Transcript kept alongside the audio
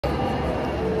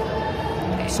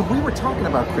So we were talking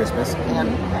about Christmas, and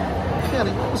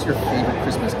Kyaunnee, what was your favorite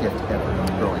Christmas gift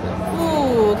ever growing up?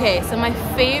 Ooh, okay, so my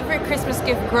favorite Christmas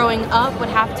gift growing up would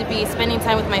have to be spending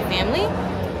time with my family.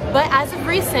 But as of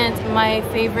recent, my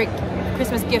favorite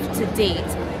Christmas gift to date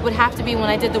would have to be when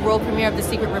I did the world premiere of The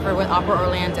Secret River with Opera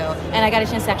Orlando, and I got a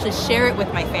chance to actually share it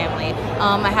with my family.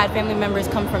 I had family members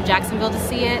come from Jacksonville to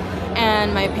see it,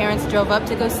 and my parents drove up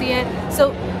to go see it.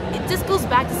 So it just goes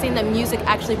back to saying that music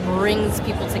actually brings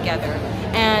people together,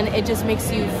 and it just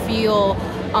makes you feel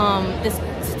this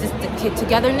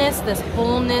togetherness, this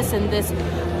wholeness, and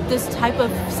this type of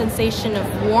sensation of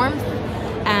warmth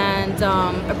and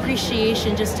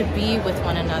appreciation just to be with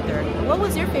one another. What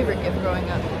was your favorite gift growing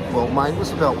up? Well, mine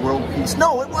was about world peace.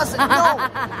 No, it wasn't. No.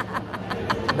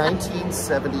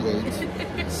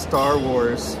 1978 Star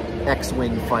Wars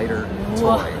X-Wing fighter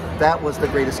toy. Whoa. That was the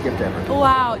greatest gift ever.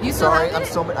 Wow, you still Sorry, have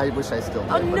it? I wish I still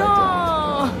did, Oh, but no.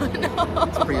 I don't. No.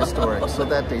 It's prehistoric, so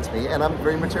that dates me, and I'm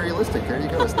very materialistic. There you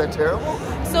go. Isn't that terrible?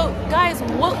 So, guys,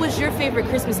 what was your favorite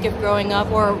Christmas gift growing up,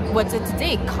 or what's it to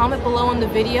date? Comment below on the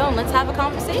video and let's have a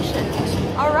conversation.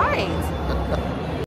 All right.